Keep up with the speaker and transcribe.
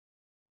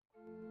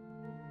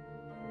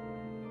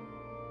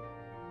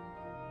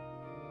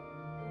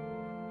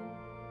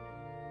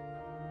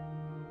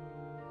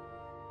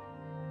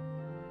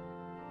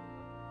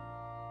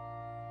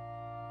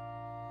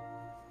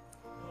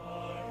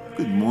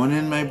Good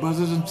morning, my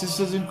brothers and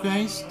sisters in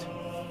Christ.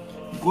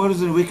 God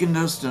has awakened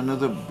us to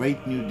another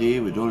bright new day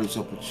with all its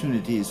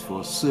opportunities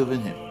for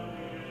serving Him.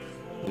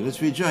 Let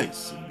us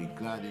rejoice and be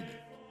glad in it.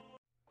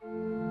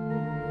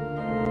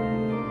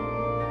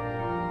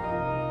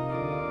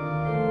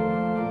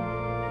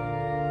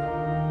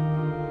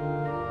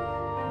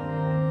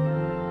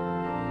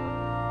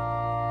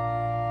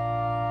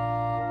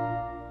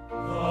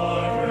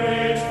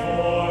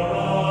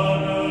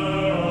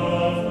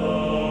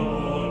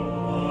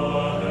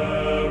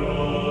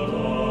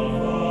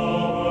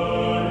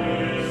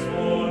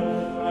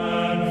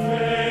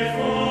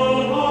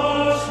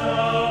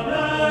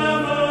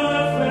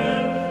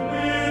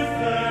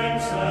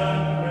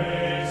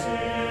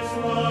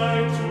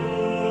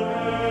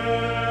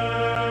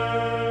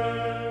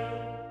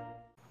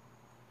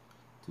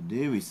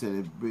 Today we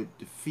celebrate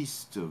the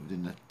feast of the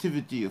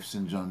Nativity of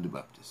St. John the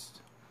Baptist.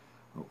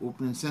 Our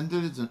opening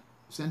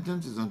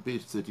sentence is on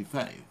page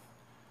 35.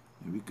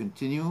 And we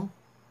continue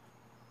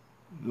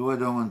lower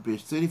down on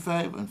page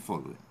 35 and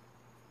following.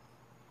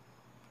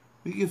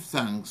 We give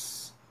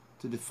thanks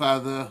to the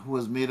Father who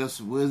has made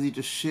us worthy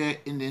to share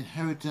in the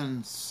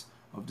inheritance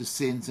of the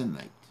saints in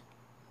light.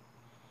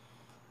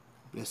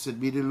 Blessed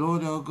be the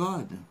Lord our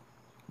God,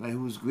 by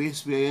whose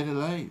grace we are yet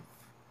alive.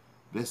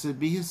 Blessed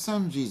be His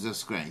Son,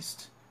 Jesus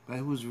Christ, by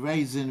whose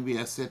rising we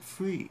are set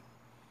free.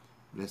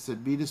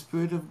 Blessed be the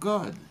Spirit of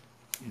God,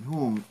 in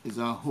whom is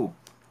our hope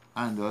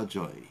and our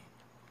joy.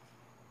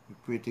 We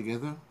pray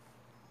together.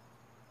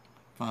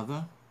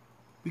 Father,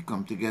 we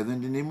come together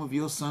in the name of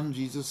your Son,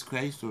 Jesus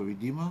Christ, our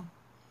Redeemer,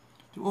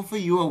 to offer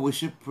you our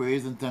worship,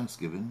 praise, and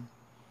thanksgiving.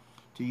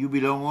 To you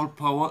belong all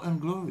power and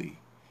glory.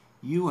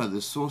 You are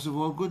the source of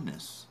all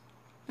goodness.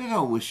 Let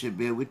our worship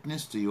bear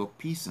witness to your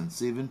peace and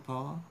saving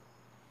power.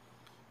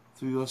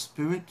 Through your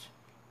Spirit,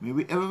 may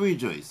we ever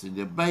rejoice in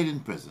the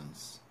abiding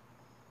presence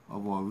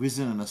of our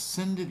risen and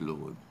ascended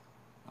Lord.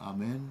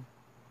 Amen.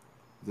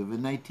 The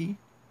Venite.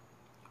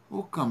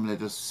 O come,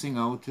 let us sing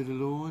out to the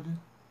Lord.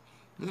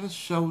 Let us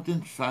shout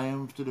in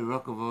triumph to the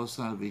rock of our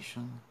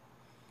salvation.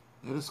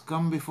 Let us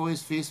come before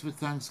his face with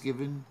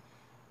thanksgiving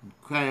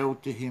and cry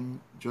out to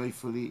him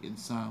joyfully in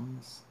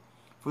psalms.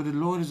 For the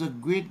Lord is a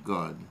great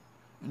God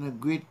and a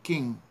great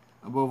King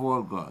above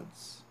all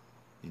gods.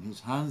 In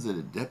his hands are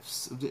the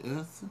depths of the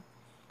earth,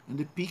 and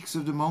the peaks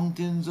of the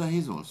mountains are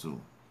his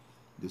also.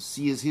 The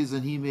sea is his,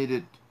 and he made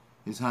it.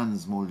 His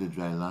hands molded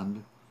dry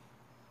land.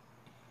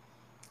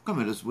 Come,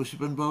 let us worship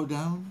and bow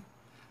down,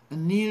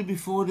 and kneel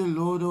before the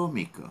Lord our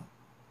Maker.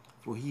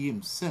 For he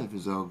himself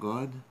is our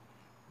God.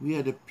 We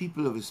are the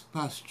people of his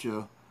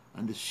pasture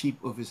and the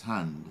sheep of his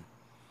hand.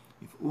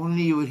 If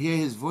only you would hear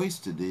his voice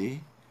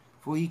today,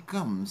 for he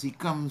comes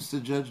to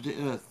judge the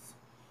earth.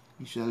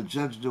 He shall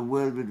judge the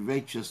world with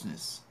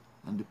righteousness,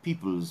 and the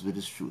peoples with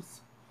his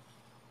truth.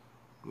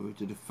 Glory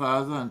to the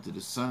Father, and to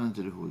the Son, and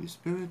to the Holy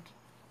Spirit,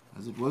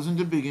 as it was in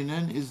the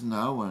beginning, is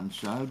now, and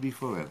shall be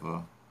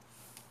forever.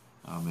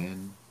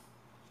 Amen.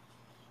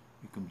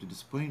 We come to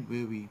this point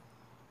where we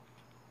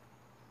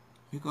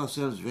make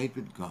ourselves right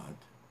with God.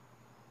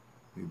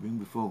 We bring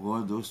before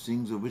God those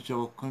things of which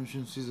our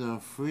consciences are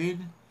afraid,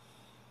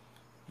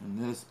 and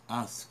let us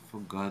ask for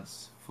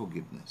God's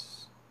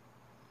forgiveness.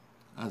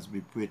 As we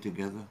pray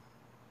together,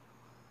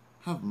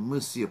 have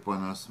mercy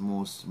upon us,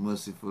 most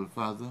merciful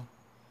Father.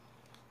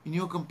 In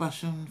your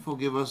compassion,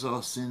 forgive us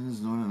our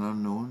sins, known and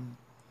unknown,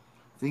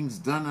 things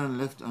done and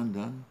left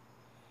undone,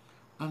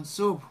 and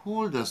so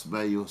uphold us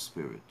by your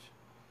Spirit,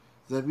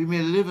 that we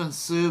may live and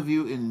serve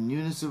you in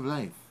newness of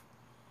life,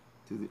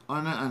 to the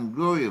honor and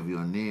glory of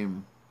your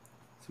name,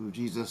 through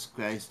Jesus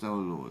Christ our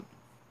Lord.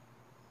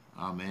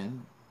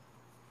 Amen.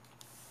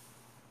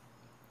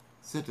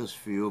 Set us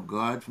free, O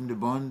God, from the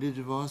bondage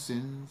of our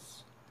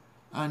sins,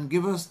 and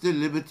give us the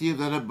liberty of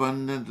that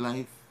abundant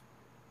life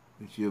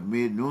which you have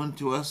made known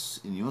to us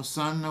in your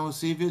Son, our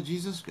Saviour,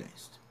 Jesus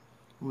Christ,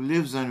 who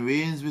lives and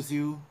reigns with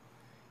you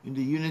in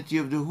the unity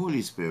of the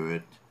Holy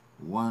Spirit,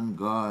 one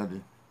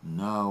God,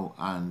 now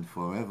and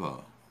forever.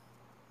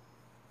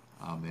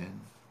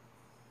 Amen.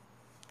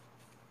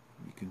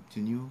 We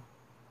continue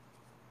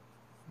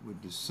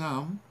with the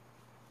psalm,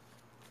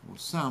 or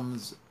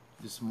psalms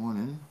this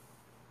morning.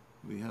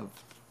 We have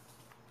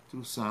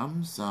two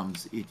psalms,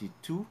 Psalms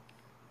 82,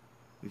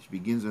 which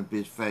begins on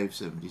page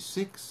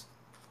 576,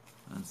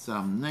 and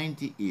Psalm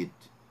 98,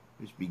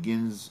 which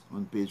begins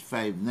on page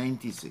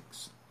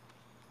 596.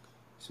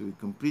 So we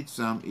complete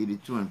Psalm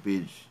 82 on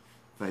page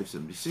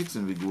 576,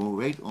 and we go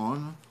right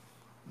on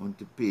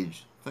to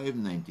page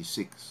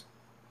 596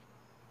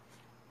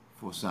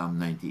 for Psalm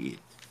 98.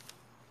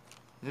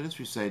 Let us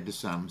recite the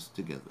Psalms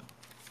together.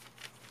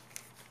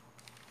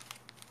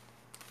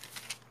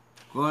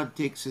 God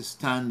takes his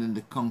stand in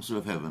the council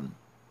of heaven.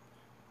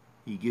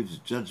 He gives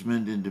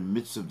judgment in the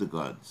midst of the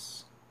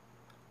gods.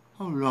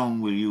 How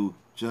long will you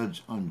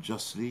judge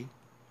unjustly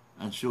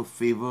and show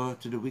favor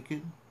to the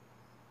wicked?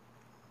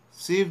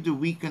 Save the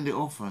weak and the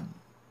orphan.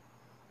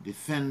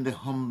 Defend the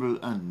humble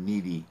and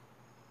needy.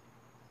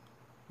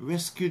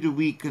 Rescue the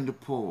weak and the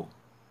poor.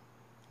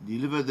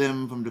 Deliver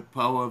them from the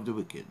power of the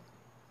wicked.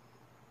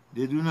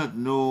 They do not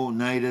know,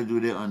 neither do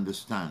they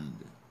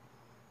understand.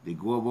 They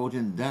go about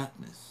in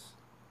darkness.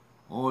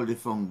 All the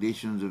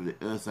foundations of the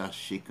earth are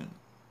shaken.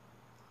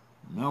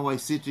 Now I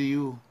say to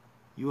you,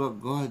 you are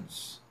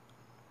gods,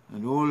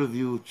 and all of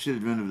you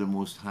children of the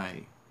Most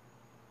High.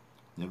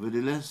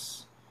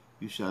 Nevertheless,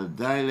 you shall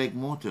die like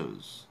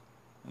mortals,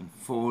 and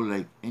fall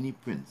like any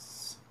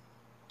prince.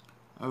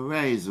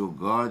 Arise, O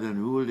God, and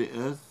rule the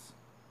earth,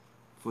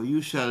 for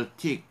you shall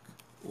take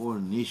all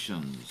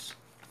nations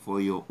for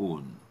your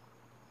own.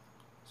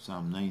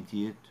 Psalm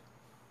 98.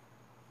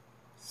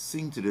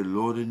 Sing to the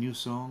Lord a new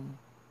song,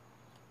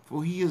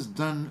 for he has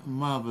done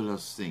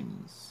marvelous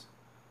things.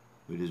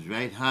 With his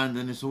right hand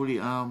and his holy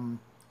arm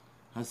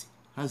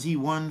has he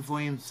won for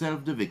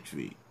himself the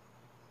victory.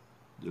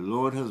 The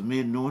Lord has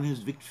made known his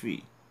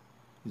victory.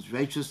 His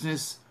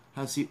righteousness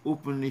has he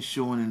openly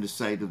shown in the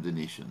sight of the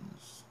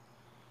nations.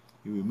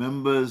 He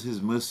remembers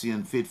his mercy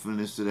and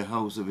faithfulness to the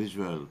house of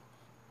Israel.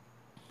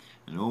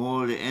 And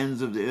all the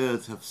ends of the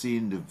earth have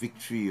seen the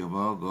victory of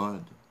our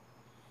God.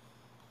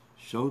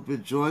 Shout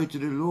with joy to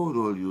the Lord,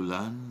 all you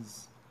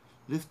lands.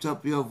 Lift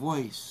up your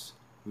voice,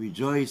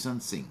 rejoice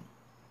and sing.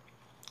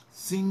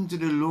 Sing to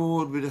the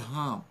Lord with the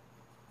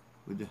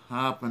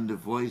harp and the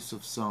voice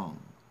of song,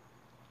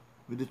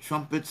 with the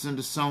trumpets and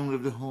the sound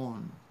of the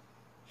horn.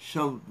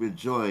 Shout with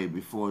joy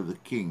before the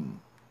King,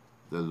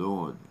 the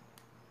Lord.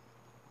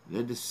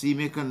 Let the sea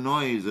make a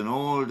noise and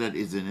all that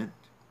is in it,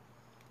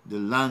 the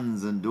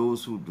lands and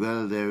those who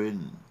dwell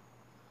therein.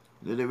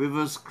 Let the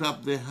rivers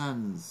clap their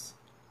hands,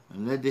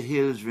 and let the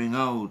hills ring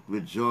out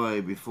with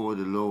joy before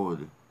the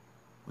Lord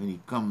when he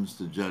comes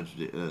to judge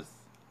the earth.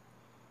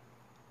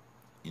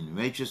 In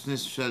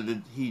righteousness shall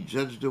he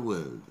judge the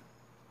world,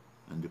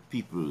 and the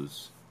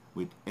peoples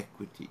with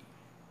equity.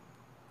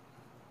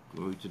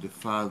 Glory to the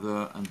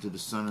Father, and to the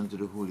Son, and to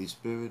the Holy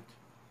Spirit,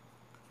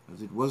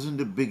 as it was in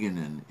the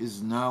beginning,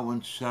 is now,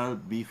 and shall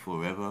be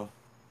forever.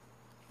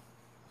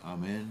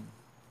 Amen.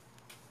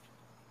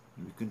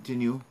 And we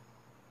continue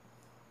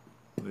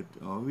with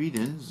our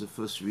readings. The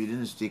first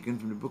reading is taken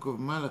from the book of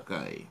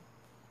Malachi,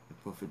 the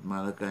prophet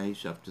Malachi,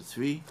 chapter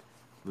 3,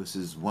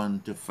 verses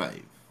 1 to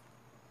 5.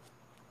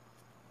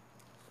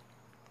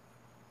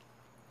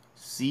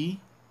 See,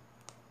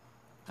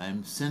 I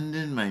am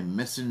sending my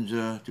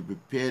messenger to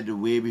prepare the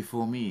way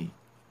before me,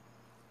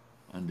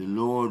 and the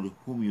Lord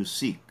whom you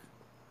seek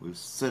will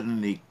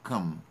suddenly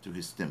come to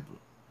his temple.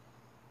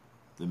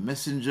 The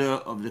messenger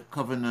of the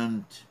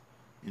covenant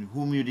in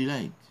whom you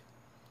delight.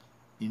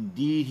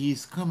 Indeed, he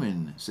is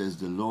coming, says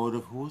the Lord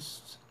of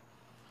hosts.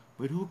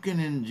 But who can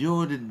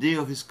endure the day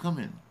of his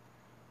coming?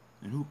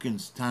 And who can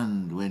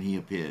stand when he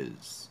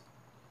appears?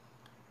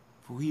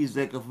 For he is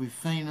like a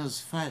refiner's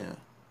fire,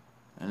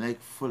 and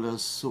like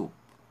fuller's soap.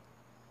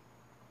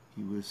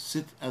 He will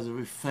sit as a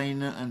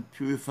refiner and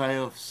purifier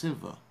of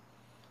silver,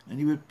 and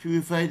he will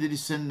purify the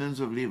descendants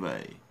of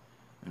Levi,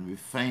 and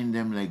refine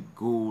them like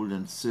gold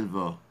and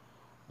silver,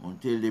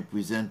 until they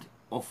present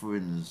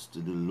offerings to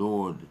the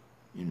Lord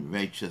in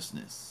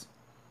righteousness.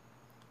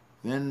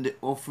 Then the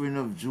offering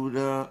of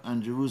Judah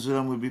and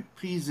Jerusalem will be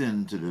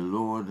pleasing to the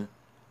Lord,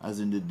 as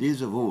in the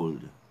days of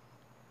old,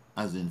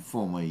 as in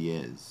former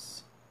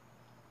years.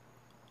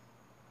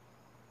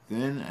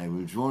 Then I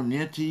will draw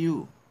near to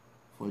you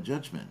for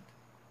judgment.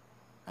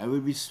 I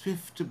will be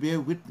swift to bear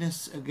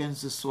witness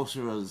against the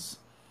sorcerers,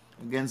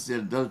 against the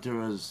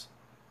adulterers,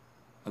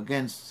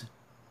 against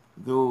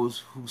those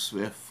who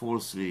swear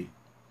falsely,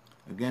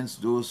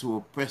 against those who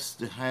oppress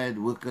the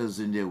hired workers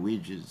in their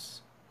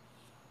wages,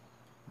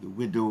 the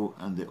widow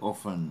and the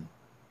orphan,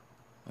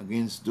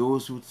 against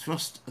those who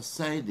thrust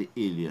aside the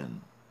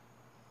alien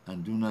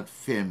and do not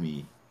fear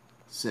me,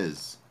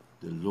 says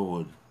the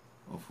Lord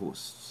of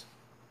hosts.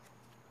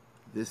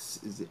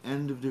 This is the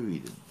end of the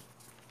reading.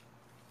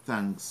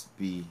 Thanks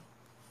be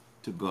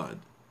to God.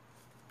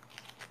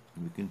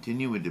 And we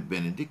continue with the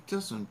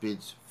Benedictus on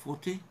page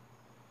 40.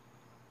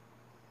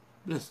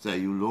 Blessed are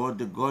you, Lord,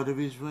 the God of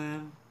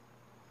Israel.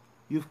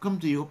 You have come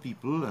to your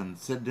people and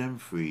set them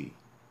free.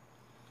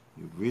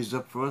 You have raised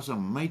up for us a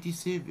mighty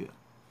Savior,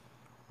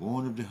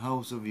 born of the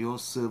house of your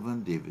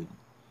servant David.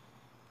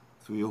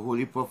 Through your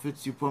holy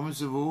prophets you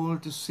promised of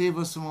old to save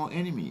us from our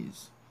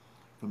enemies,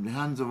 from the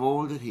hands of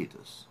all that hate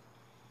us,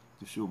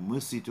 to show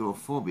mercy to our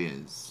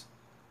forebears,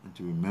 and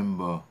to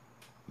remember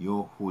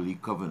your holy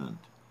covenant.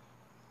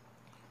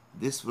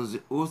 This was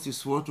the oath you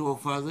swore to our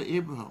father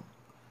Abraham,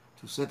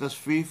 to set us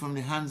free from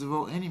the hands of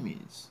our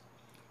enemies,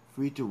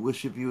 free to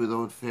worship you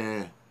without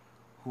fear,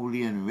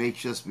 holy and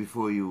righteous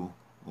before you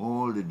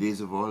all the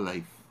days of our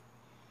life.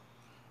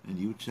 And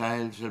you,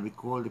 child, shall be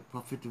called the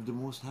prophet of the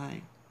Most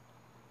High,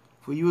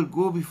 for you will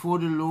go before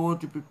the Lord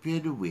to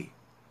prepare the way,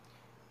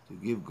 to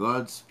give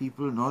God's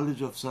people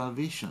knowledge of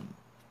salvation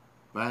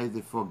by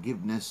the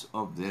forgiveness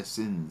of their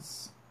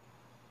sins.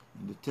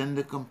 In the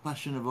tender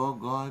compassion of our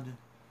God,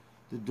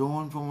 the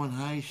dawn from on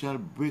high shall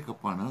break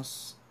upon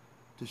us,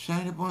 to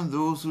shine upon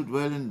those who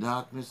dwell in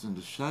darkness and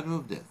the shadow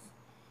of death,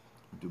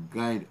 and to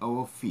guide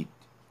our feet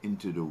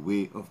into the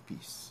way of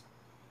peace.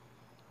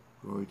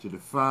 Glory to the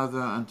Father,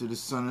 and to the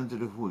Son, and to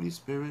the Holy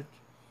Spirit,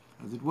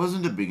 as it was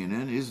in the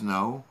beginning, is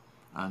now,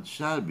 and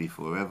shall be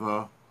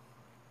forever.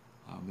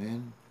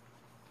 Amen.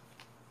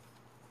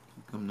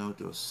 We come now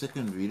to our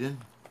second reading.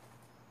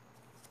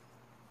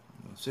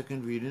 Our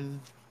second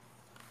reading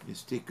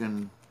is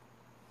taken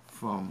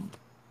from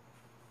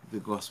the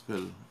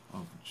Gospel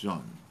of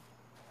John.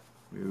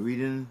 We're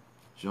reading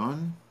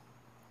John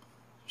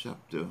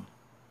chapter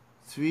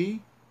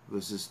 3,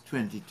 verses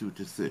 22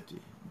 to 30.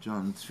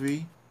 John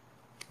 3,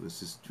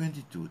 verses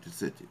 22 to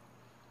 30.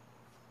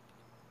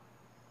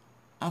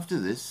 After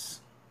this,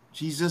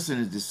 Jesus and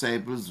his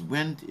disciples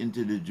went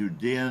into the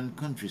Judean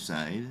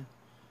countryside,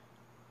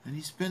 and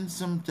he spent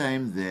some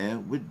time there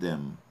with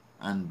them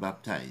and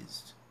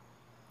baptized.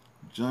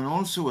 John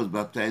also was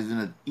baptizing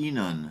at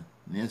Enon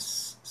near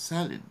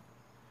Salim,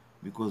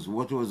 because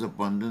water was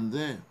abundant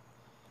there,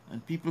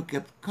 and people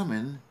kept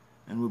coming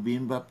and were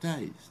being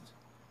baptized.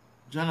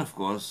 John, of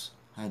course,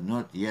 had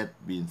not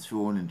yet been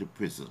thrown into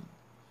prison.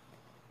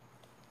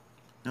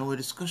 Now a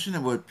discussion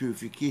about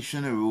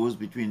purification arose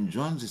between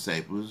John's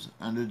disciples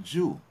and a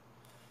Jew.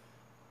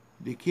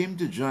 They came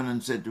to John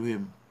and said to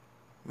him,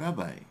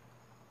 "Rabbi,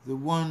 the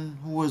one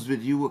who was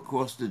with you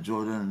across the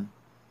Jordan,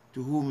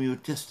 to whom you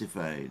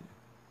testified,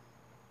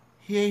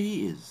 here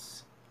he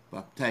is,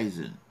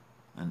 baptizing,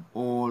 and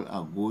all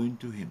are going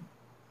to him."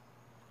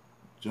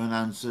 John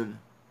answered,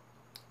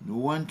 "No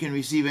one can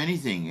receive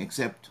anything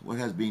except what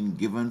has been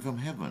given from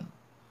heaven.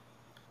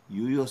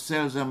 You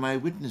yourselves are my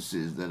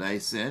witnesses that I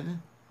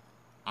said,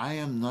 I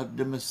am not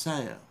the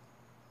Messiah,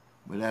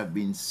 but I have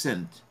been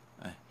sent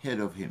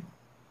ahead of him.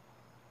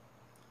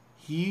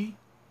 He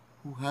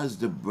who has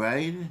the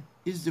bride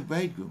is the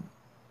bridegroom.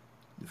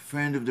 The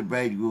friend of the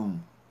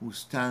bridegroom who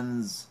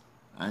stands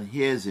and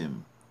hears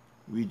him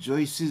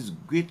rejoices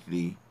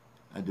greatly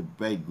at the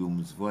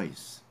bridegroom's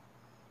voice.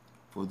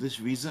 For this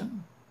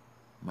reason,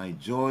 my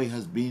joy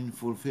has been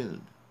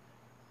fulfilled.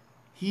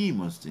 He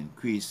must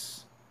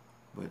increase,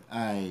 but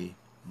I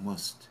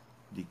must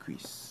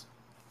decrease."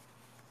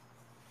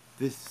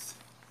 This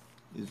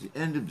is the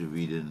end of the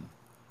reading.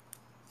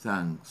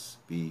 Thanks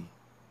be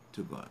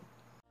to God.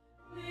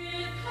 With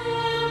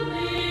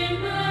heavenly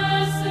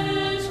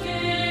message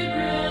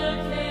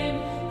Gabriel came,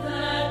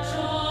 that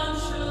John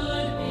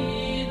should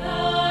be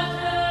the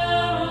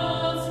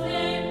herald's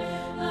name,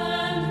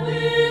 and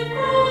with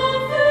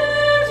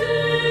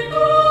prophetic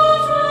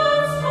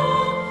utterance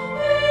strong,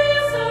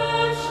 his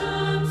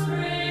actions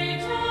great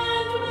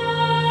and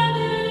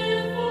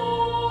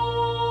manifold.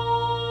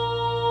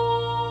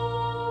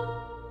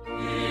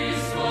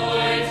 His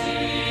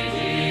mighty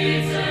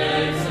deeds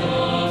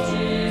exalt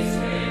his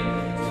fame,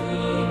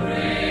 too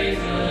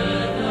greater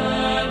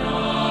than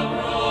our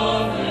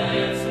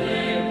prophet's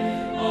name.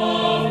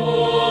 Of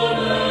old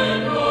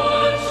and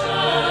God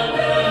shall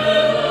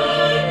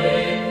never be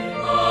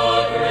a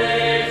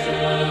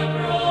greater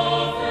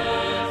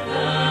prophet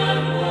than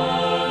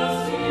was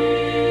he.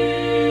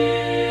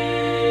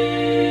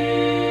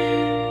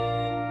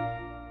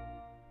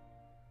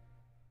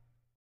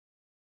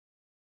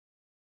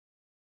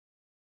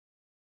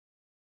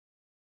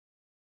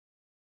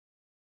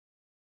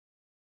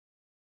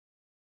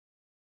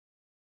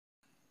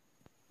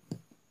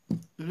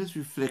 Let us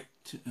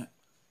reflect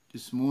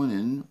this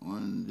morning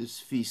on this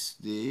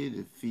feast day,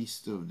 the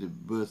feast of the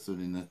birth of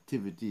the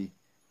Nativity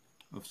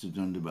of St.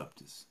 John the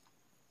Baptist.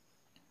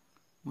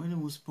 One of the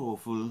most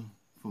powerful,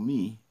 for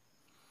me,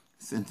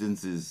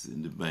 sentences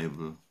in the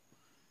Bible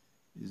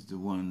is the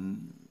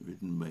one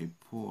written by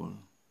Paul,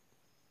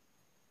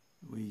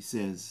 where he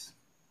says,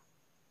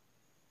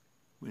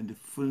 when the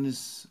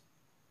fullness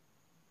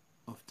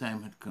of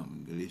time had come,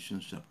 in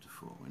Galatians chapter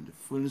 4, when the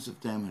fullness of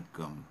time had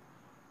come,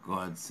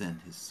 God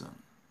sent his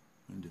Son.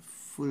 When the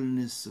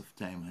fullness of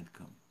time had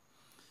come.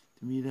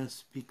 To me, that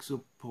speaks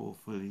so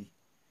powerfully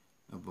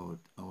about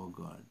our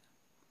God.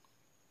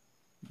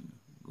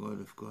 God,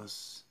 of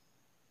course,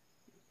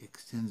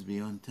 extends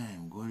beyond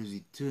time. God is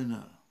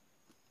eternal.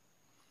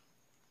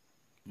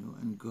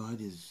 And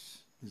God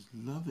is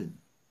loving.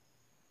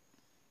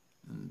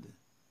 And,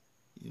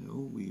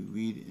 we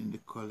read in the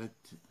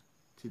collect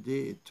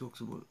today, it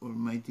talks about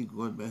Almighty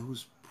God, by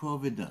whose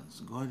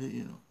providence. God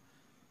is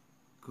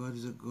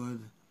a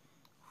God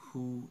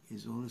who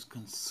is always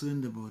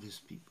concerned about his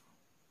people.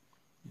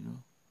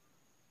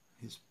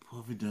 His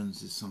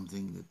providence is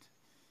something that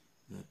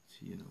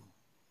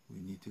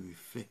we need to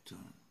reflect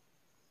on.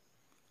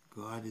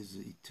 God is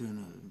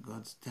eternal.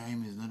 God's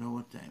time is not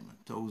our time.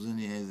 1,000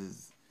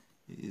 years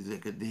is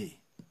like a day.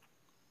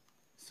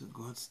 So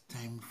God's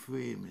time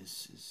frame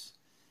is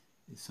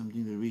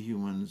something that we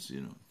humans,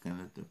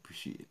 cannot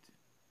appreciate.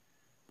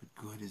 But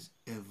God is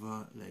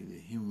ever, like the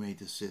hymn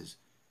writer says,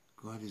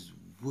 God is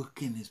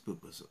working his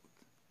purpose out.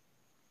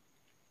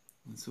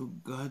 And so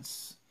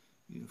God's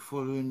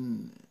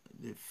following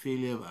the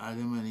failure of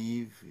Adam and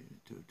Eve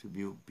to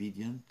be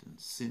obedient, and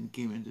sin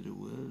came into the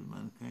world,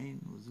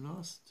 mankind was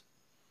lost.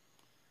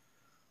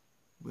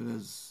 But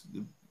as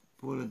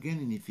Paul again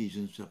in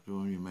Ephesians chapter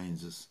 1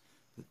 reminds us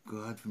that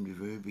God from the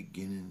very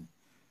beginning,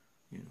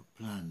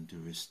 planned to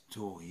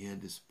restore. He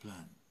had this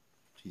plan,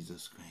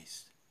 Jesus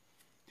Christ,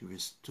 to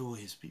restore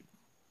his people.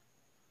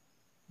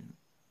 You know.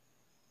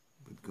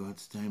 But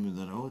God's time is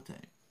not our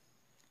time.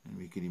 And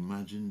we can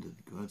imagine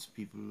that God's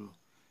people,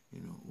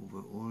 you know, over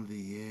all the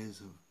years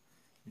have,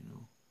 you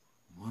know,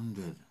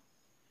 wandered,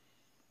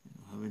 you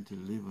know, having to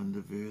live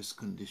under various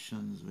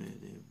conditions where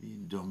they're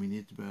being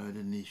dominated by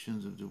other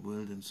nations of the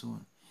world and so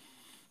on.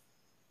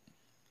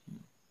 You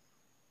know,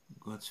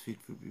 God's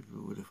faithful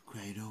people would have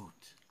cried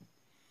out,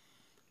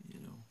 you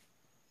know.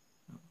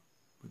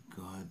 But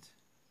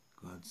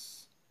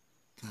God's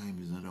time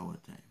is not our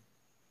time.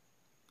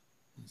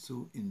 And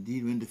so,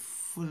 indeed, when the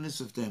fullness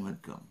of time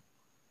had come,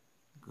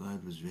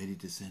 God was ready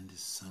to send his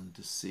Son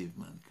to save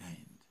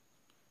mankind.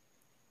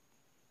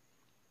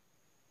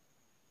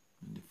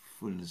 When the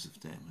fullness of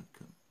time had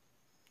come.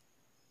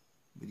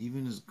 But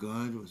even as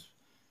God was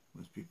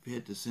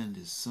prepared to send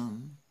his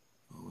Son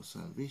for our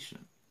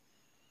salvation,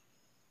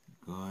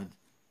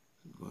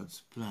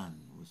 God's plan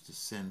was to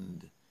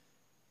send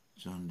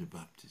John the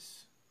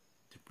Baptist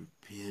to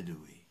prepare the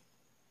way.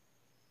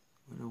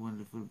 What a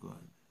wonderful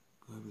God.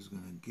 God was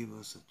going to give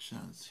us a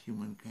chance,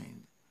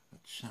 humankind,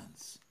 a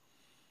chance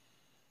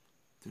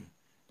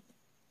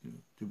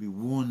to be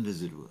warned,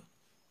 as it were,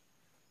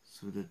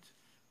 so that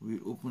we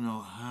open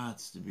our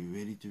hearts to be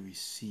ready to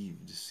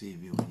receive the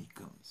Savior when he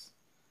comes.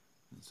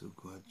 And so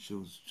God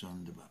chose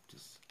John the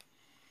Baptist.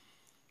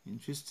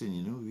 Interesting,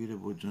 you know, read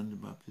about John the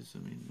Baptist. I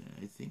mean,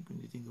 I think when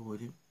you think about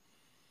him,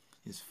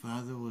 his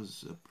father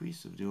was a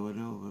priest of the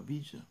order of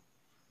Abijah.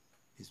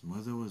 His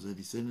mother was a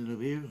descendant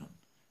of Aaron.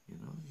 You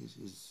know,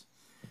 his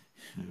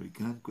we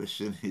can't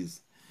question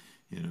his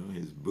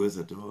birth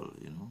at all,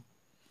 you know.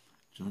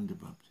 John the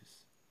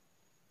Baptist.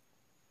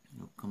 You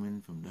know,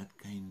 coming from that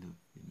kind of,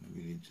 you know,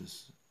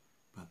 religious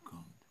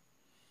background.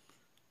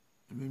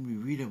 And when we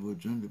read about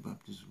John the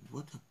Baptist,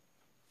 what a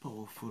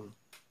powerful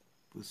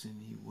person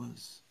he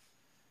was.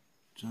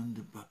 John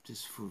the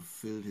Baptist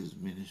fulfilled his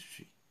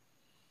ministry.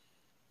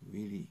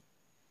 Really,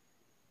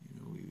 you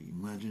know, we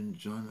imagine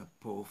John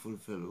a powerful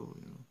fellow,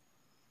 you know,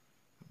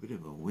 a bit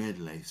of a weird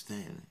lifestyle.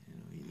 You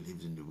know, he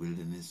lives in the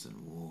wilderness and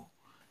wore,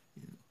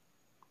 you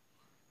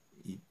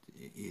know,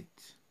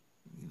 ate,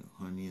 you know,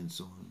 honey and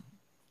so on,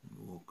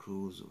 and wore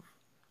clothes of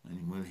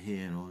animal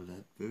hair and all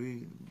that.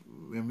 Very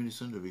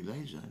reminiscent of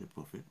Elijah, the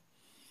prophet.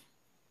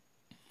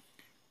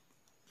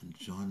 And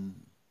John,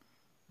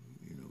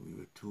 you know, we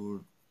were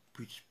told,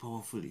 preached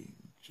powerfully.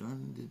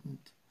 John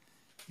didn't,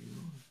 you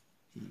know,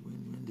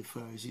 when the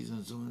Pharisees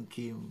and so on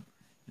came,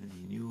 and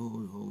he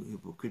knew how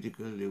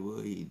hypocritical they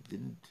were, he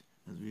didn't,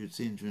 as we would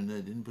say in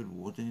Trinidad, didn't put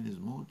water in his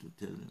mouth to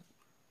tell them,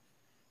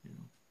 you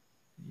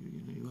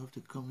know, you have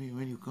to come here.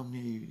 When you come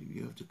here,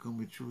 you have to come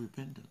with true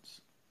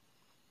repentance.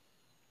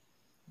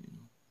 You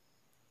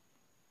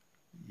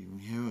know, even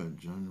Herod,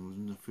 John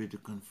wasn't afraid to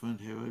confront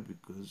Herod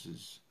because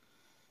his,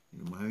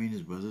 you know, marrying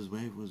his brother's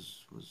wife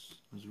was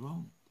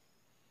wrong.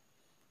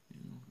 You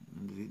know,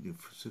 under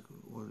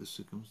all the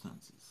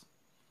circumstances.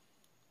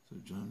 So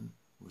John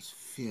was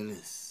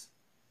fearless.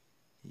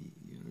 He,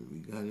 you know,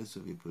 regardless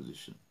of his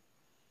position.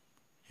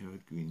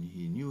 Herod,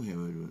 he knew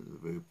Herod was a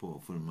very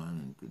powerful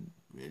man and could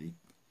really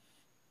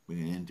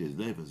bring an end to his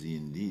life, as he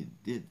indeed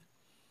did.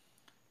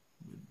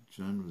 But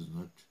John was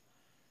not,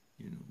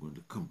 you know, going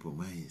to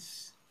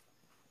compromise.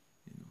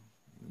 You know,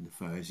 when the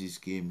Pharisees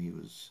came, he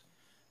was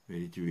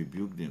ready to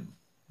rebuke them.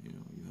 You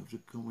know, you have to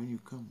come when you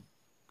come.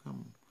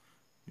 Come.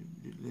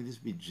 Let us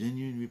be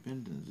genuine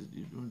repentance.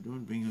 You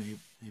don't bring your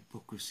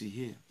hypocrisy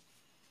here.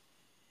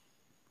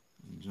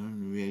 And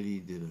John really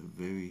did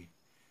a very,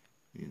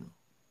 you know,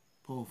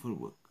 powerful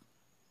work.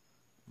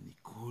 And he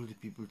called the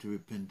people to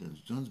repentance.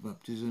 John's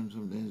baptism,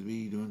 sometimes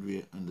we don't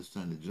really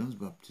understand it. John's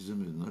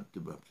baptism is not the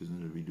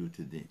baptism that we do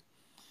today.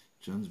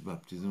 John's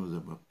baptism was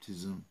a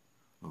baptism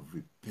of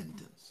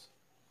repentance.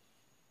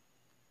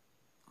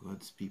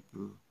 God's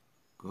people,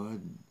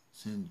 God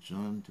sent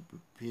John to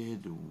prepare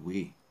the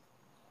way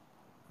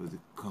for the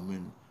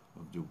coming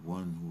of the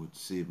one who would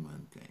save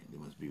mankind. They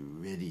must be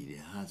ready.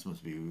 Their hearts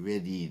must be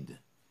readied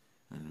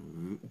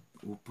and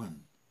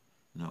open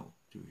now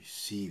to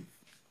receive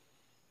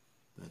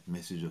that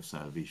message of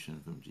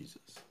salvation from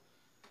Jesus.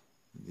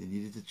 And they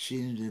needed to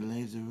change their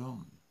lives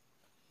around,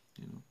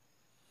 you know.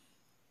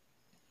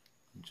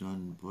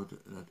 John brought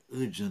that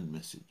urgent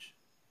message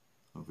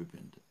of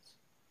repentance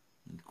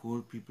and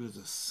called people as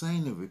a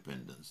sign of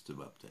repentance to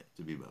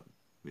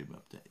be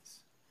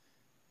baptized.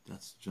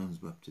 That's John's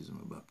baptism,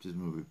 a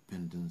baptism of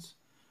repentance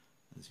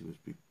as he was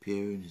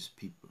preparing his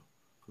people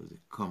for the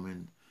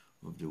coming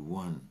of the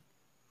one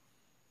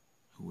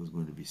who was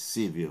going to be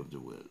Savior of the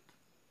world.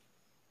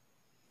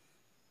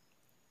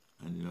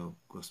 And in our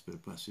gospel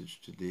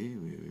passage today,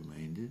 we are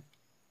reminded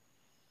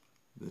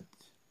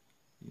that,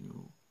 you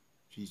know,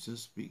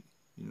 Jesus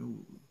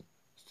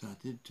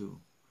started to,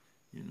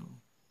 you know,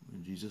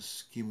 when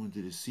Jesus came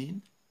onto the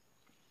scene,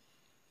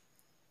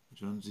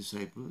 John's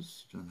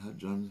disciples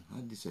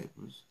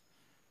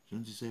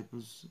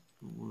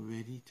were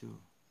ready to,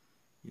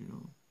 you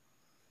know,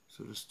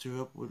 sort of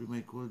stir up what we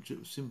might call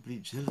simply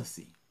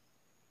jealousy.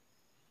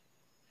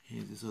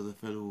 Here's this other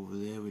fellow over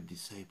there with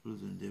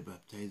disciples and they're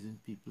baptizing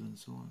people and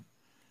so on.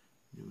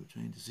 They were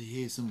trying to say,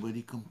 hey,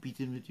 somebody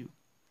competing with you.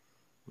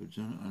 But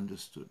John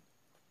understood.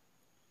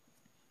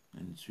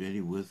 And it's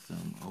really worth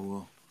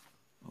our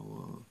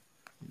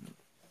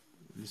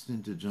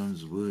listening to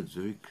John's words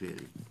very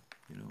clearly.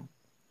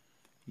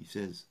 He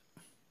says,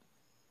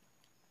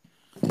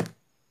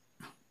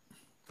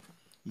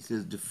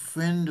 the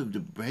friend of the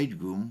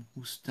bridegroom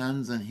who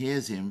stands and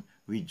hears him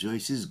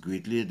rejoices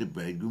greatly at the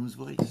bridegroom's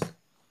voice.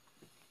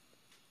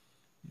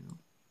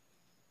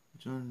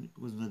 John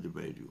was not the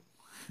bridegroom.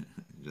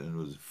 John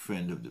was a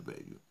friend of the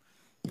bridegroom.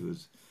 He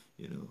was,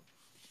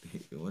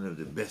 one of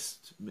the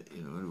best,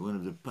 one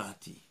of the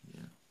party.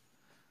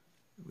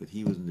 But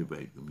he wasn't the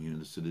bridegroom. He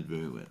understood it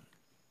very well.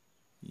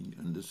 He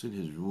understood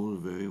his role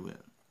very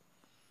well.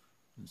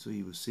 And so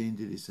he was saying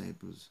to the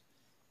disciples,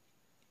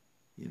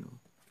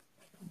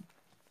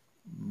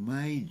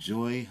 my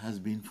joy has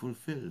been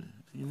fulfilled.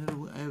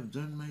 I have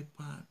done my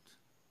part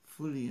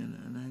fully, and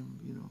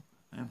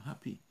I'm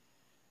happy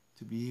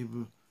to be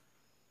able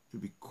to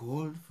be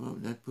called for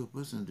that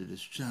purpose and to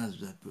discharge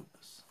that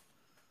purpose.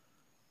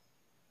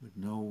 But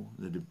now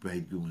that the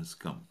bridegroom has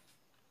come,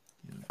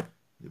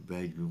 the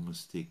bridegroom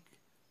must take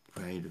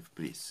pride of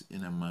place,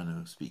 in a manner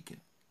of speaking.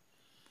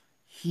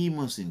 He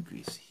must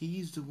increase. He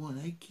is the one.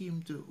 I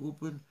came to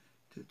open,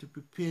 to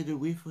prepare the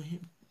way for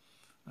him,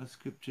 as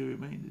Scripture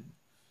reminded.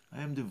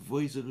 I am the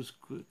voice that was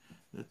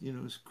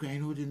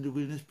crying out in the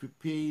wilderness,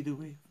 prepare ye the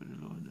way for the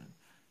Lord.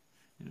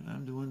 And,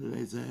 I'm the one that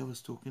Isaiah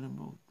was talking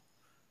about.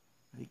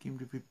 I came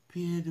to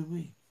prepare the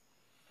way,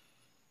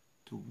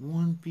 to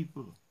warn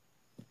people,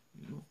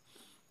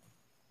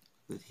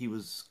 that he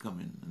was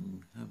coming,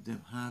 and have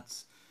their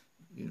hearts,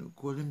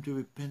 call them to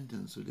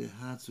repentance, so their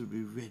hearts will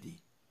be ready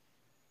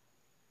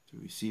to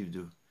receive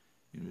the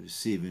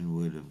saving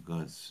word of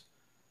God's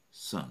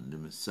Son, the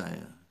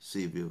Messiah,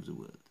 Savior of the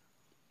world.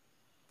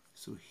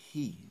 So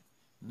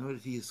now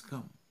that he has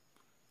come,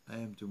 I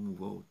am to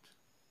move out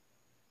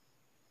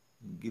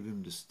and give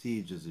him the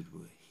stage, as it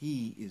were.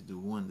 He is the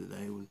one that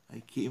I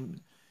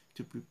came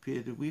to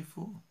prepare the way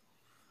for.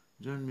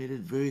 John made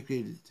it very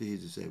clear to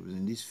his disciples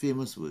in these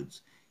famous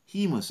words,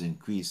 he must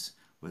increase,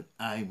 but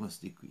I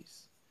must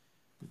decrease.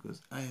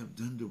 Because I have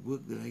done the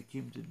work that I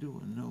came to do,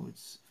 and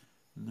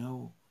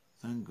now,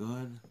 thank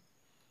God,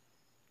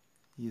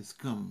 he has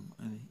come,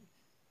 and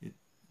it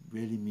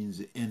really means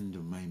the end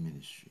of my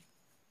ministry.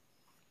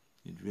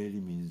 It really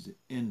means the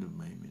end of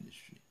my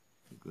ministry,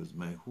 because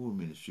my whole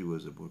ministry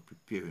was about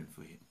preparing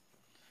for him.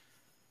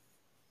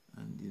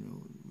 And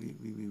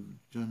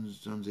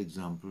John's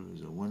example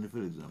is a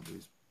wonderful example.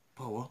 His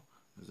power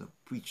as a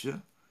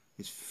preacher,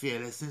 his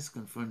fearlessness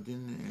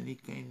confronting any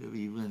kind of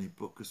evil and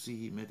hypocrisy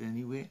he met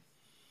anywhere,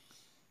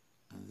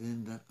 and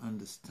then that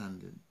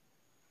understanding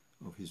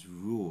of his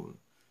role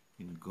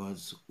in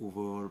God's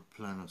overall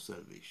plan of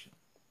salvation.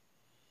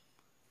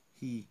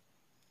 He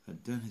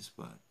had done his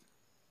part,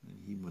 and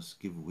he must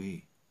give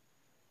way.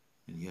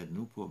 And he had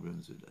no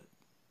problems with that.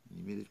 And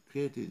he made it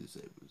clear to his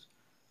disciples,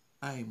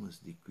 I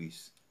must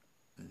decrease,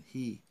 and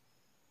he,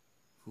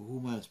 for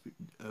whom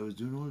I was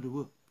doing all the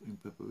work in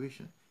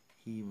preparation,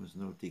 he must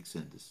now take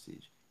center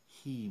stage.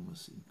 He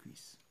must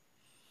increase.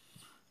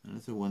 And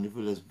that's a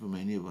wonderful lesson for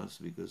many of us,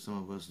 because some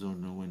of us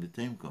don't know when the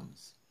time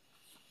comes.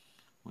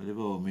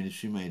 Whatever our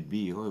ministry might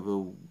be,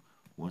 however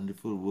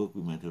wonderful work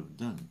we might have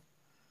done,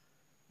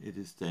 it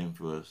is time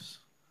for us,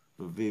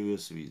 for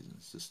various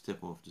reasons, to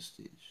step off the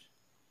stage.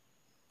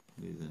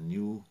 There's a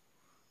new,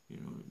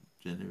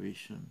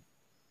 generation.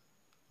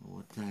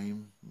 Our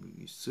time,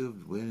 we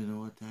served well in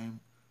our time,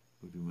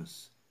 but we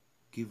must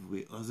give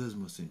way. Others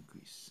must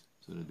increase,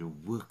 so that the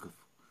work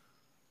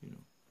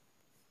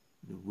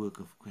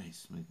of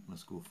Christ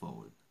must go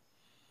forward.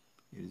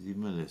 It is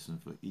even a lesson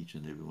for each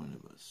and every one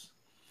of us.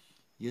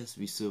 Yes,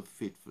 we serve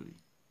faithfully.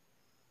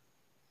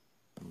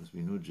 There must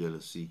be no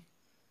jealousy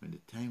when the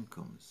time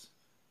comes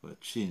for a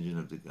changing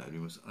of the guard. We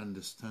must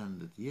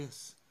understand that,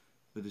 yes,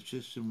 for the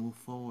church to move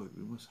forward,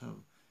 we must have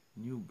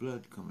new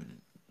blood coming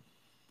in.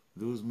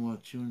 Those more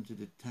attuned to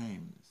the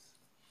times.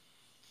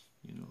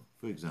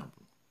 For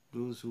example,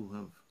 those who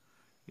have,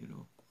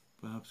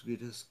 perhaps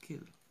greater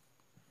skill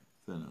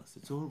than us.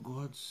 It's all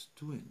God's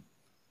doing.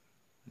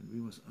 And we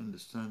must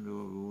understand our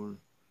role,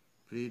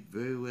 play it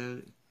very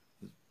well,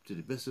 to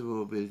the best of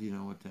our ability in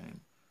our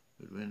time.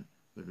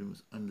 But we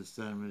must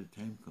understand when the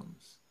time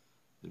comes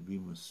that we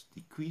must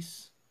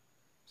decrease,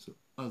 so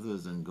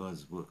others and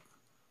God's work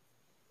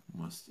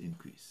must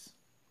increase.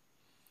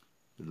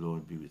 The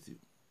Lord be with you.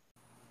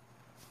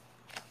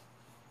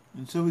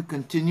 And so we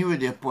continue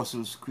with the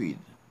Apostles' Creed.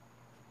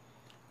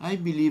 I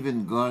believe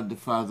in God the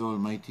Father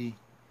Almighty,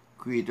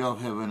 creator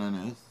of heaven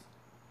and earth.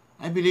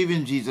 I believe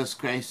in Jesus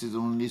Christ, his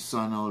only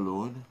Son, our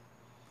Lord.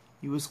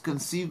 He was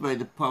conceived by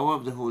the power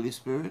of the Holy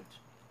Spirit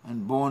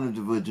and born of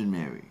the Virgin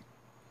Mary.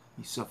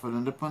 He suffered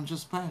under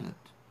Pontius Pilate,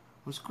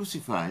 was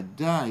crucified,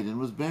 died, and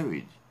was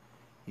buried.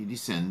 He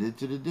descended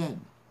to the dead.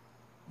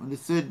 On the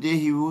third day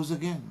he rose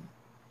again.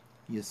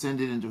 He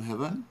ascended into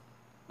heaven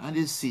and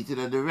is seated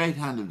at the right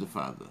hand of the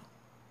Father.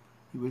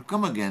 He will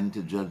come again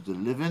to judge the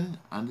living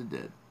and the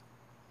dead.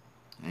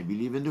 I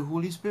believe in the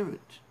Holy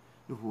Spirit,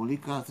 the Holy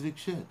Catholic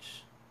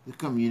Church, the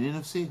communion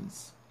of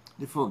saints,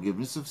 the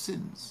forgiveness of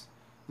sins,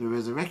 the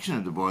resurrection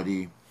of the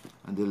body,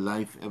 and the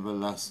life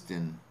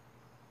everlasting.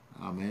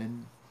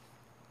 Amen.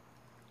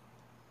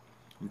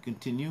 We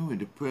continue with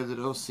the prayer that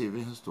our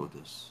Savior has taught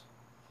us.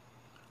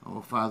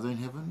 Our Father in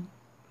heaven,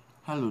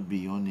 hallowed be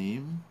your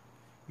name.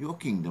 Your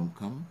kingdom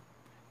come.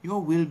 Your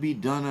will be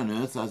done on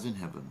earth as in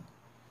heaven.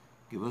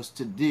 Give us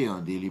today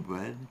our daily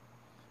bread.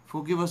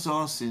 Forgive us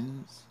our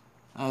sins,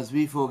 as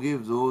we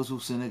forgive those who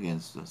sin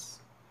against us.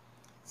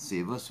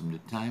 Save us from the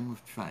time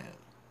of trial,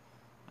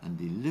 and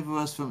deliver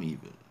us from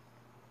evil.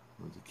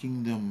 For the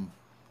kingdom,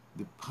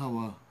 the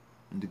power,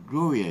 and the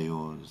glory are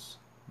yours,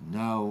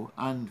 now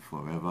and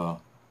forever.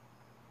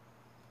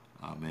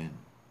 Amen.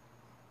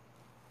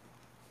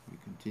 We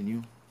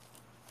continue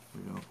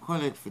with our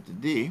collect for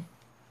today,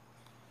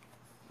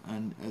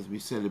 and as we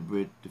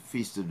celebrate the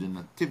feast of the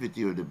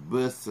Nativity, or the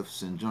birth of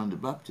St. John the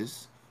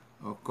Baptist,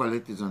 our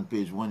collect is on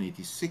page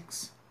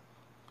 186.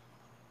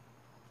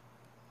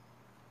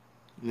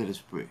 Let us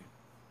pray.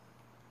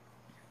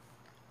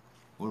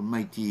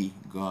 Almighty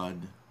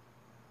God,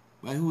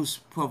 by whose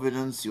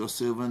providence your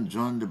servant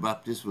John the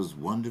Baptist was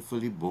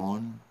wonderfully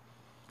born,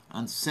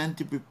 and sent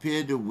to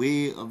prepare the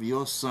way of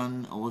your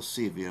Son, our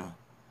Saviour,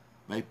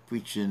 by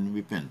preaching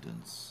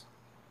repentance.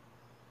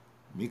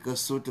 Make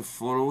us so to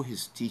follow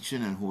his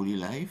teaching and holy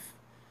life,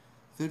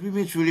 that we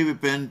may truly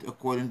repent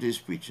according to his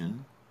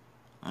preaching,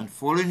 and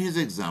following his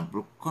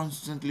example,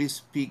 constantly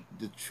speak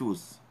the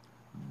truth,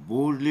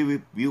 boldly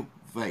rebuke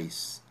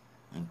vice,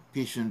 and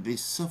patiently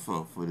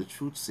suffer for the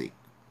truth's sake.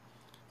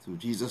 Through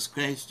Jesus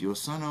Christ, your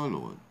Son, our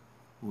Lord,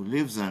 who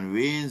lives and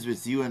reigns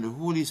with you and the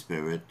Holy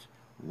Spirit,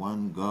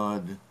 one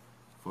God,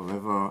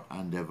 forever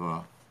and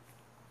ever.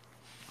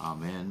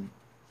 Amen.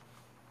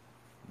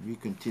 We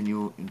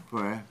continue in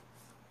prayer.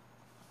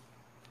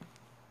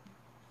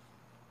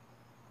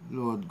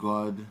 Lord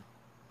God,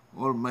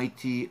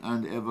 Almighty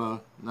and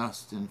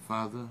everlasting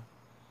Father,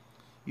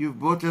 you have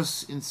brought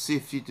us in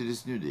safety to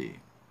this new day.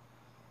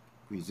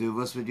 Preserve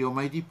us with your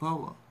mighty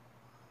power,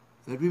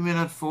 that we may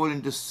not fall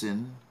into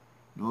sin,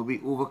 nor be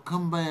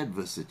overcome by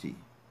adversity.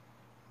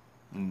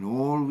 And in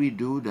all we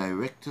do,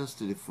 direct us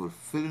to the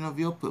fulfilling of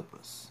your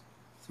purpose.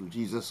 Through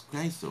Jesus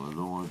Christ our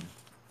Lord.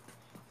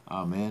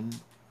 Amen.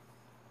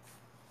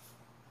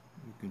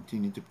 We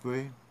continue to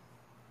pray.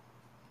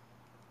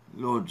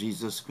 Lord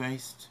Jesus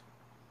Christ,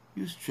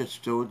 you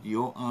stretched out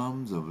your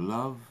arms of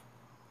love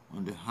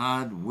on the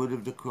hard wood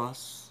of the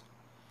cross,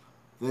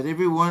 that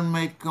everyone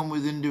might come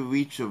within the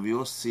reach of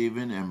your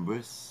saving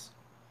embrace.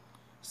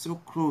 So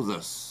clothe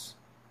us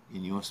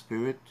in your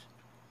Spirit,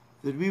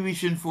 that we,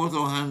 reaching forth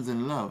our hands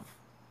in love,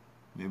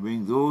 may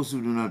bring those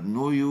who do not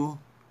know you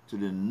to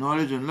the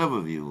knowledge and love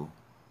of you,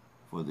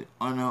 for the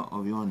honor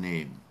of your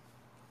name.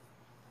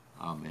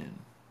 Amen.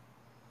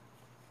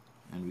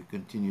 And we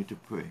continue to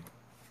pray.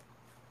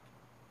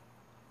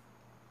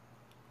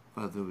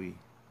 Father, we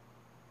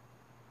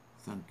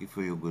thank you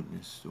for your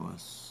goodness to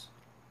us,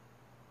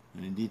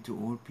 and indeed to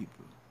all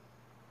people.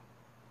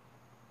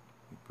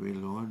 We pray,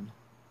 Lord,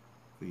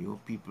 for your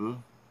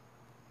people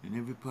in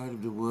every part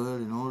of the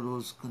world, in all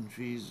those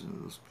countries,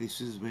 those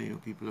places where your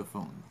people are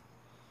found.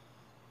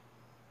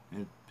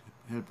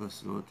 Help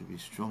us, Lord, to be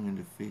strong in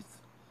the faith,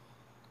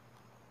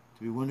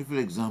 to be wonderful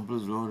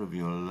examples, Lord, of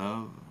your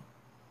love.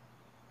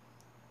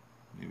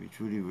 May we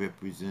truly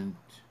represent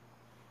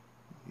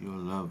your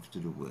love to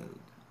the world.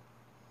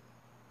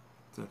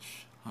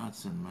 Touch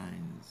hearts and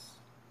minds,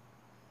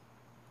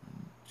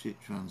 and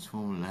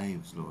transform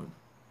lives, Lord,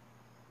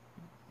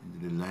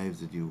 into the lives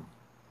that you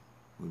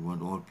would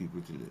want all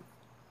people to live.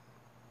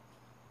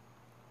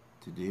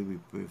 Today we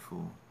pray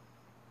for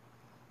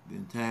the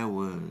entire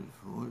world,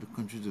 for all the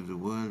countries of the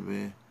world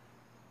where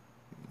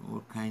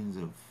all kinds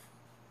of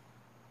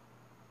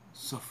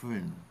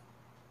suffering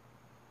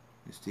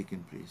is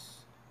taking place,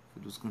 for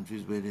those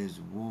countries where there is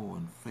war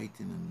and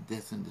fighting and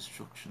death and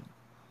destruction.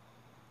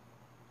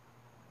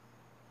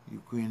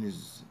 Ukraine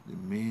is the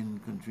main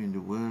country in the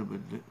world,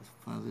 but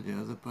Father, there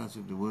are other parts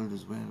of the world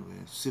as well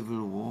where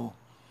civil war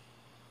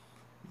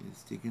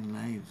is taking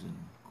lives and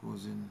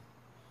causing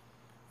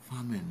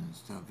famine and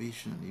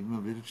starvation, even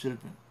of little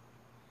children.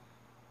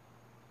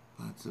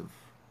 Parts of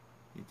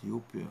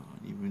Ethiopia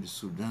and even the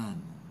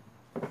Sudan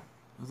and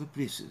other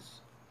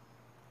places.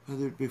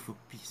 Father, we pray for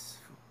peace,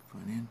 for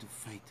an end to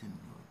fighting,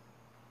 Lord.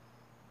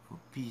 For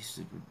peace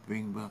that would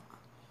bring back,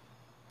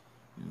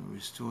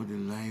 restore the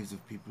lives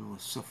of people who are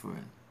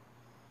suffering.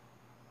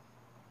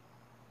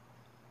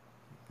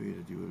 We pray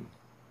that you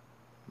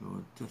will,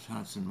 Lord, touch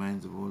hearts and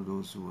minds of all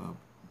those who are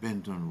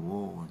bent on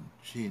war and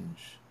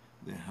change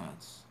their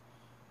hearts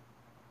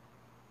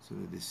so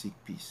that they seek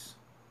peace.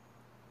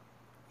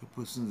 For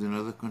persons in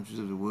other countries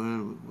of the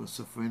world who are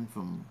suffering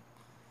from,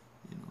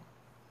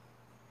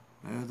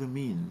 by other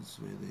means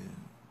where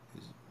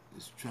there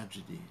is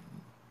tragedy,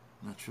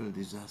 natural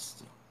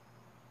disaster.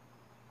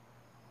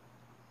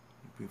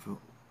 We pray for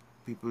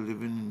people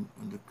living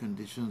under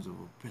conditions of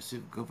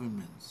oppressive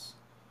governments,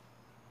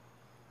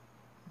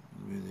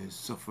 where there is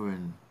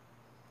suffering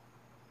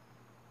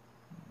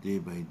day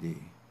by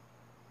day.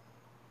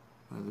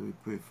 Father, we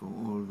pray for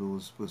all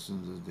those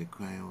persons as they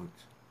cry out.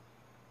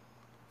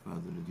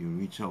 Father, that you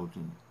reach out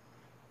and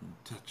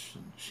touch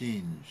and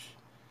change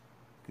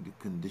the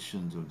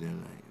conditions of their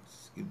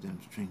lives. Give them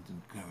strength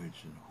and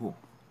courage and hope.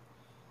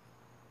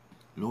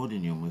 Lord,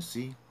 in your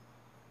mercy,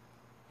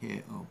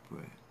 hear our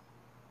prayer.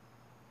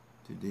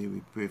 Today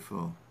we pray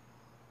for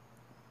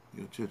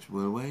your church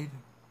worldwide,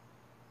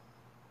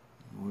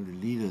 and all the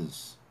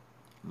leaders,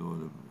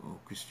 Lord, of all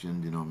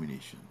Christian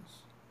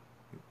denominations.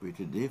 We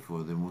pray today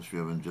for the Most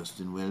Reverend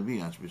Justin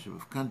Welby, Archbishop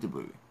of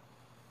Canterbury,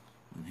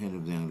 and head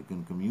of the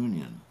Anglican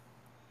Communion.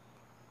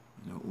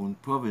 In our own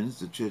province,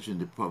 the church in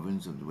the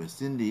province of the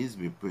West Indies,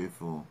 we pray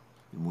for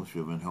the Most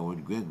Reverend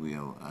Howard Gregory,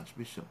 our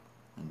Archbishop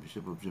and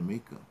Bishop of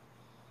Jamaica.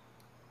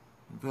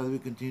 And Father, we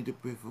continue to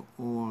pray for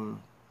all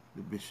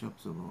the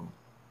bishops of our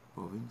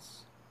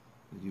province,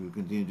 that you will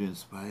continue to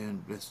inspire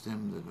and bless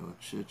them, that our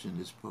church in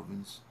this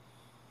province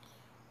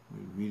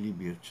will really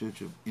be a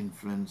church of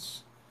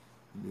influence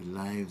in the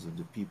lives of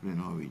the people in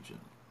our region.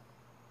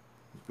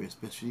 We pray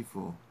especially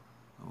for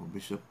our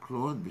Bishop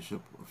Claude,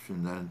 Bishop of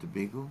Trinidad and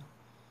Tobago.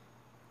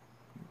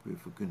 We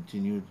pray for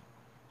continued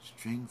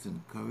strength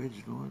and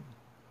courage, Lord,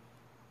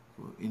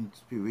 for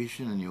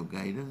inspiration and your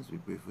guidance. We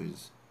pray for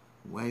his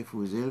wife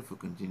who is ill, for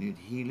continued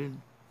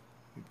healing.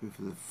 We pray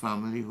for the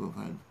family who have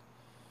had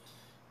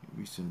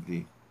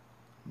recently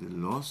the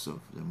loss of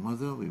their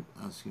mother. We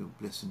ask your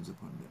blessings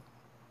upon them.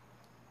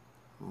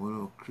 For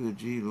all our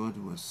clergy, Lord,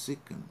 who are sick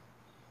and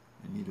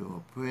in need of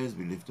our prayers,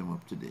 we lift them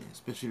up today.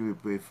 Especially we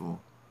pray for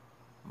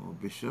our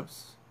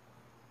bishops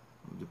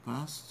of the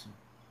past,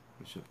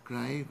 Bishop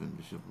Clive and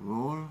Bishop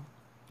Roll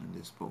and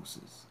their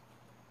spouses,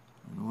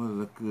 and all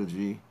the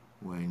clergy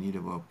who are in need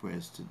of our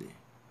prayers today.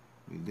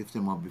 We lift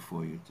them up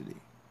before you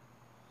today.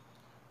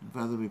 And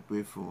Father, we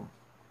pray for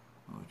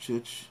our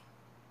church,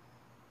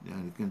 the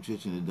Anglican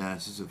Church in the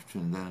Diocese of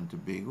Trinidad and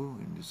Tobago,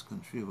 in this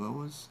country of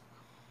ours,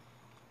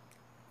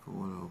 for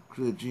all our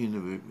clergy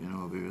in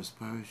our various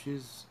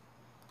parishes.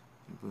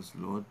 Help us,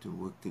 Lord, to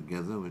work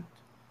together with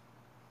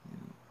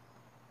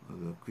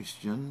other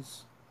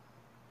Christians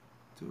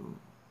to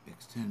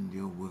extend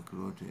your work,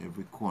 Lord, to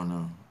every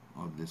corner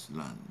of this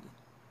land.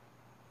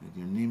 That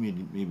your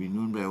name may be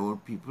known by all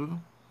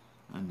people,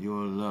 and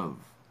your love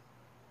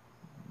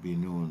be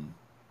known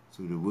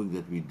through the work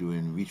that we do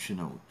in reaching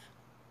out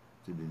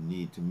to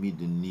meet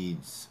the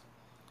needs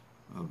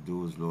of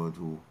those, Lord,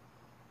 who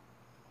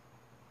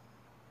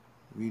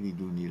really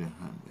do need a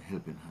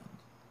helping hand.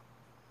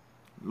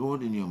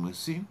 Lord, in your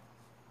mercy,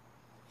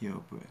 hear our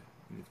prayer.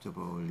 We lift up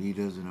our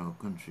leaders in our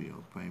country,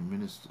 our Prime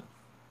Minister,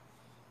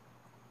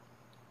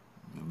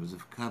 members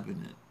of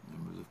Cabinet,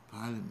 members of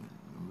Parliament,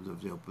 members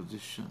of the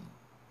opposition,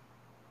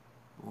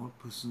 all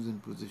persons in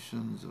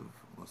positions of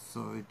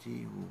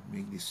authority who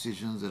make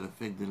decisions that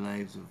affect the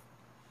lives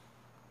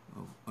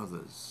of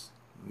others.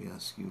 We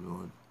ask you,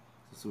 Lord,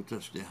 to so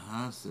touch their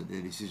hearts that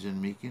their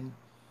decision-making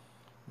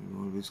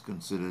will always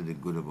consider the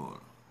good of all.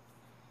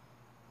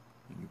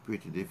 And we pray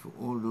today for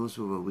all those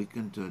who have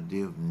awakened to a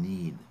day of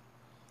need,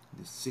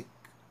 the sick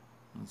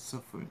and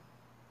suffering,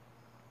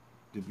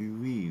 the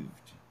bereaved,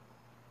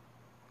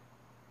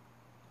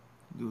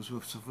 those who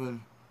have suffered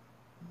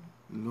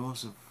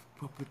loss of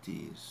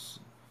properties.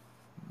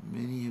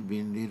 Many have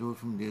been laid off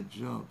from their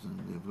jobs and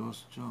they've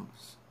lost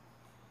jobs.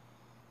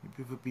 We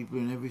pray for people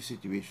in every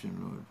situation,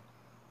 Lord,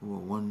 who are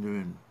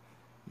wondering,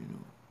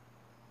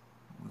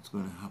 what's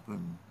going to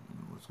happen,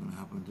 what's going to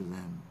happen to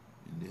them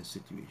in their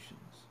situations.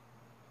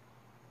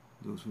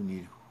 Those who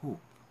need hope,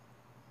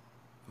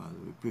 Father,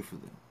 we pray for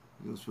them.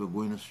 Those who are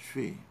going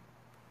astray,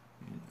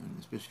 and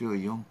especially our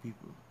young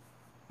people,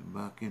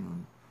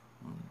 embarking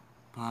on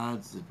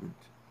paths that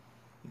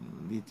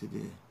would lead to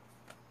their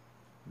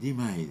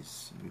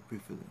demise. We pray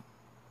for them.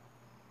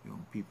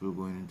 Young people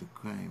going into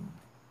crime,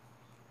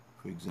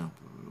 for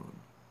example, Lord.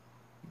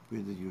 We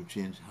pray that you'll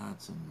change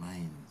hearts and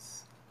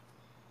minds.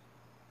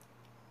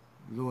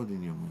 Lord,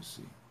 in your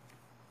mercy,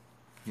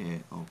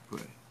 hear our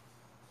prayer.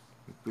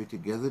 We pray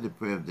together the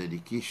prayer of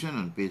dedication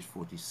on page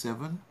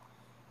 47.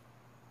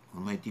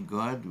 Almighty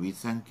God, we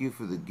thank you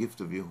for the gift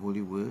of your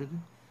holy word.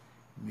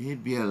 May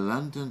it be a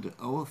lantern to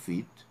our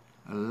feet,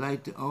 a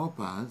light to our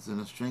paths,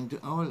 and a strength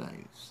to our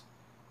lives.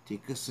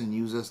 Take us and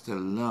use us to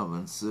love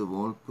and serve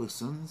all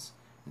persons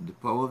in the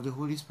power of the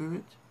Holy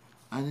Spirit,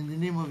 and in the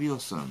name of your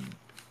Son,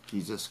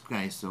 Jesus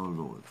Christ our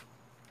Lord.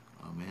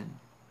 Amen.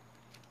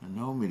 And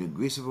now may the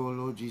grace of our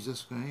Lord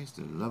Jesus Christ,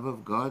 the love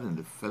of God, and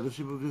the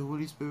fellowship of the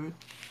Holy Spirit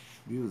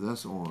be with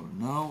us all,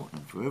 now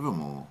and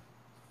forevermore.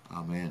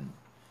 Amen.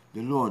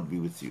 The Lord be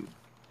with you.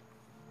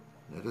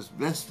 Let us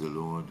bless the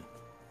Lord.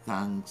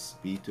 Thanks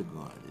be to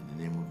God. In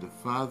the name of the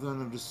Father,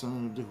 and of the Son,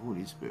 and of the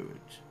Holy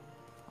Spirit.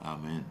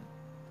 Amen.